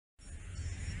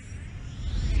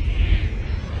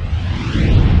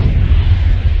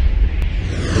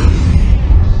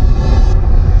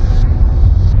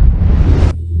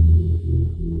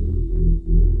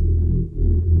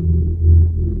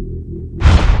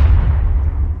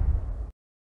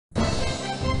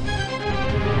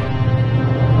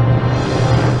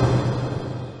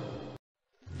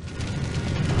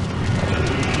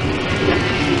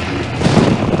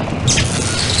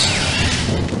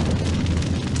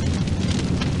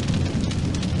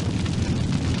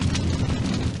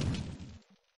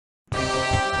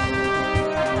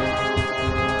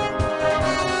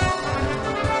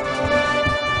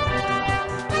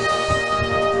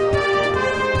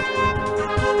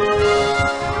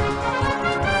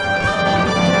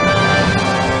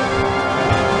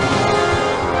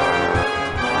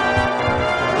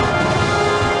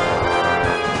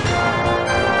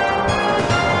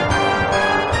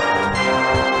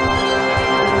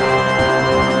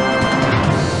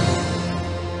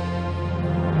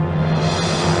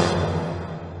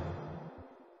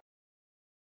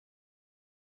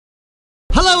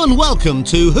and welcome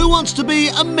to Who Wants to Be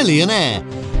a Millionaire?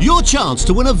 Your chance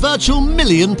to win a virtual £1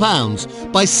 million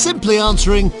by simply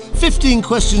answering 15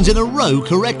 questions in a row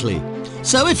correctly.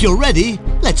 So if you're ready,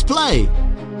 let's play.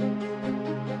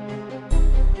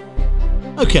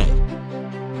 Okay,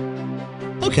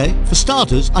 for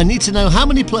starters, I need to know how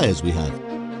many players we have.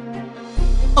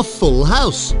 A full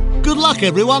house. Good luck,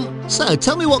 everyone. So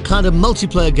tell me what kind of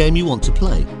multiplayer game you want to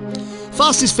play.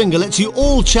 Fastest Finger lets you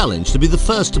all challenge to be the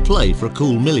first to play for a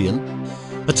cool $1 million.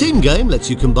 A team game lets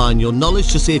you combine your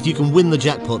knowledge to see if you can win the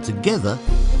jackpot together.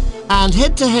 And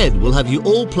head to head will have you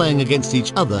all playing against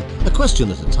each other, a question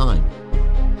at a time.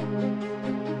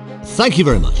 Thank you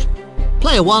very much.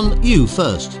 Player 1, you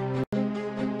first.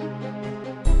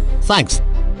 Thanks.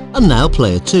 And now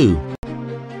player 2.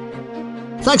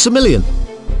 Thanks $1 million.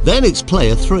 Then it's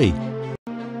player 3.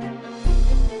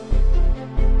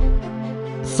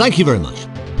 Thank you very much.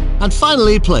 And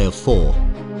finally player 4.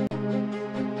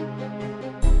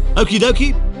 Okie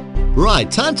dokie.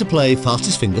 Right, time to play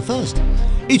Fastest Finger first.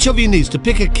 Each of you needs to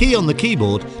pick a key on the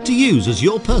keyboard to use as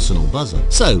your personal buzzer.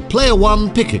 So, player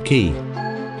 1, pick a key.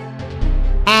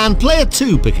 And player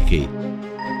 2, pick a key.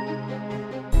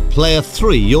 Player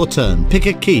 3, your turn. Pick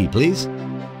a key, please.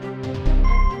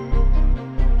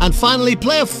 And finally,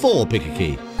 player 4, pick a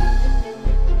key.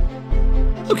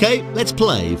 Okay, let's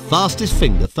play Fastest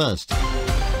Finger first.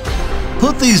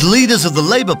 Put these leaders of the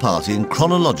Labour Party in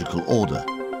chronological order.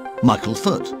 Michael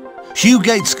Foot, Hugh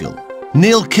Gateskill,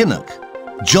 Neil Kinnock,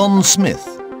 John Smith.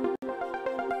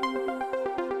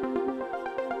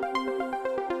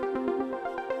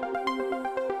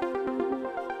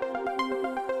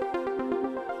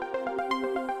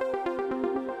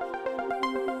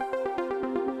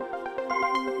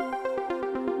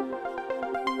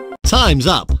 Time's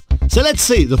up. So let's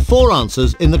see the 4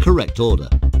 answers in the correct order.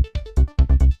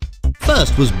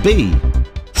 First was B,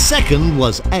 second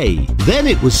was A, then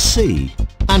it was C,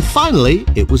 and finally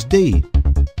it was D.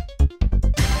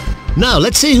 Now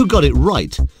let's see who got it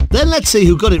right. Then let's see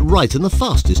who got it right in the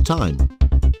fastest time.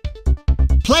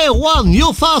 Player 1,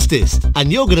 you're fastest, and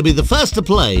you're going to be the first to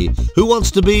play Who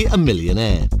Wants to Be a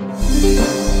Millionaire.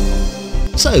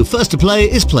 So first to play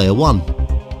is player 1.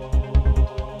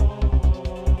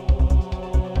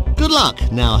 Good luck!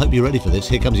 Now I hope you're ready for this.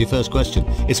 Here comes your first question.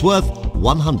 It's worth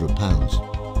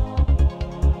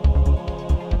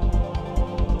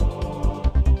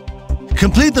 £100.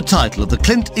 Complete the title of the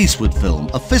Clint Eastwood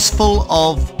film, A Fistful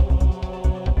of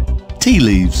Tea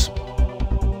Leaves,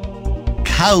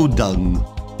 Cow Dung,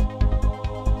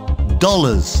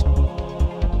 Dollars,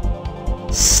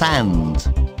 Sand.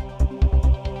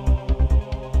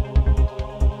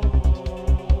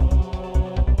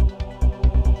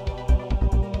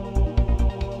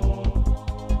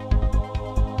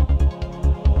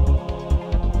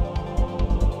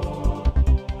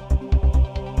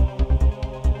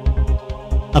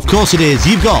 Of course it is.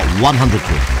 You've got 100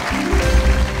 quid.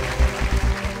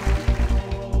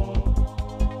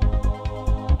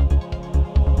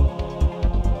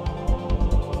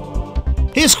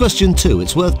 Here's question 2.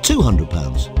 It's worth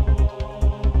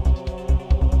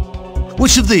 £200.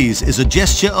 Which of these is a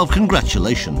gesture of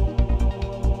congratulation?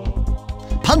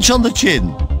 Punch on the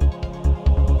chin.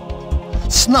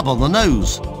 Snub on the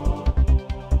nose.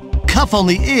 Cuff on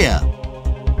the ear.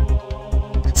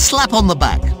 Slap on the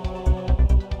back.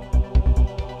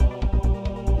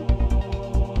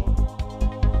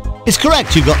 It's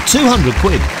correct, you've got 200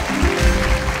 quid.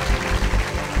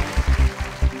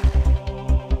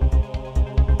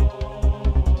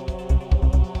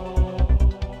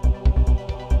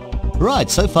 Right,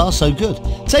 so far so good.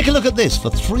 Take a look at this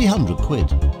for 300 quid.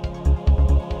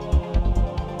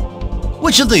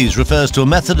 Which of these refers to a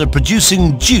method of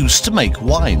producing juice to make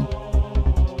wine?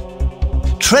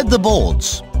 Tread the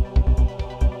boards.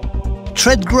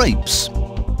 Tread grapes.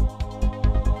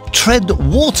 Tread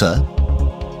water.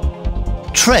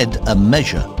 Tread a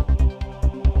measure.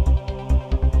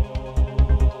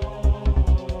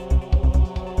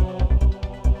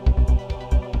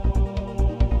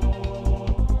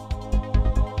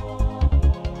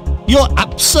 You're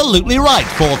absolutely right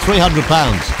for £300.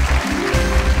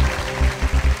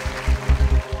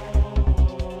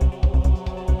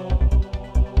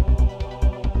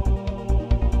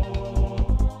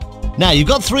 Now, you've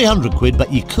got 300 quid,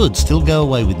 but you could still go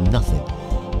away with nothing.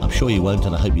 I'm sure you won't,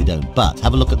 and I hope you don't. But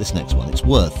have a look at this next one. It's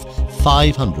worth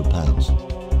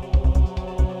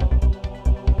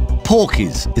 £500.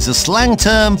 Porkies is a slang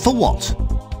term for what?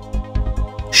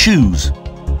 Shoes.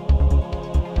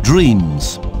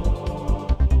 Dreams.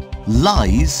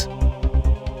 Lies.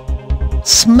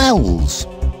 Smells.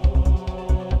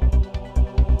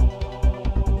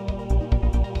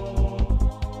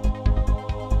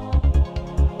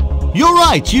 You're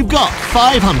right, you've got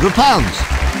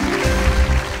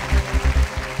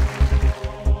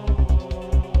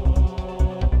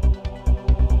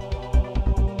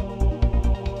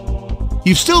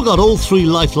You've still got all 3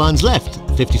 lifelines left,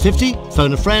 50-50,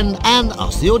 phone a friend and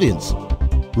ask the audience.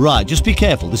 Right, just be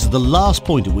careful, this is the last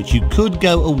point at which you could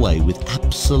go away with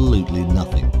absolutely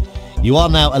nothing. You are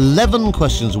now 11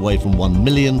 questions away from £1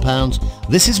 million.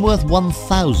 This is worth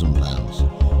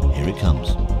 £1,000. Here it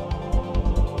comes.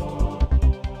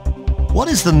 What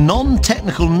is the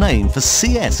non-technical name for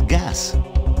CS gas?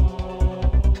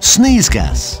 Sneeze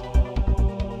gas,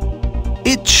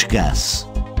 itch gas,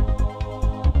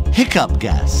 hiccup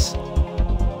gas,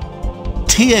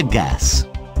 tear gas.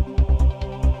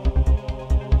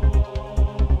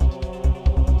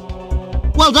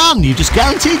 Well done, you just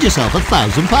guaranteed yourself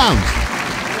 £1,000.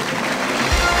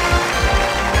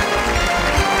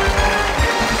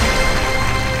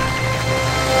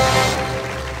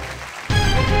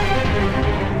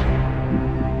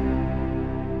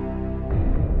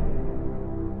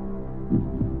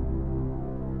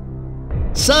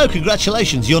 So,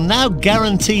 congratulations, you're now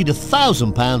guaranteed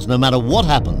 £1,000 no matter what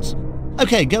happens.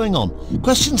 Okay, going on.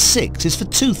 Question 6 is for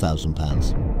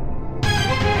 £2,000.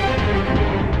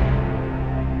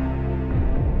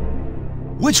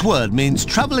 Which word means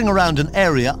travelling around an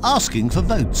area asking for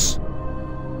votes?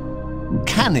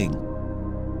 Canning,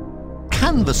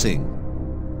 canvassing,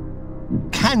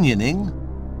 canyoning,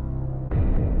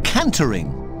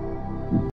 cantering.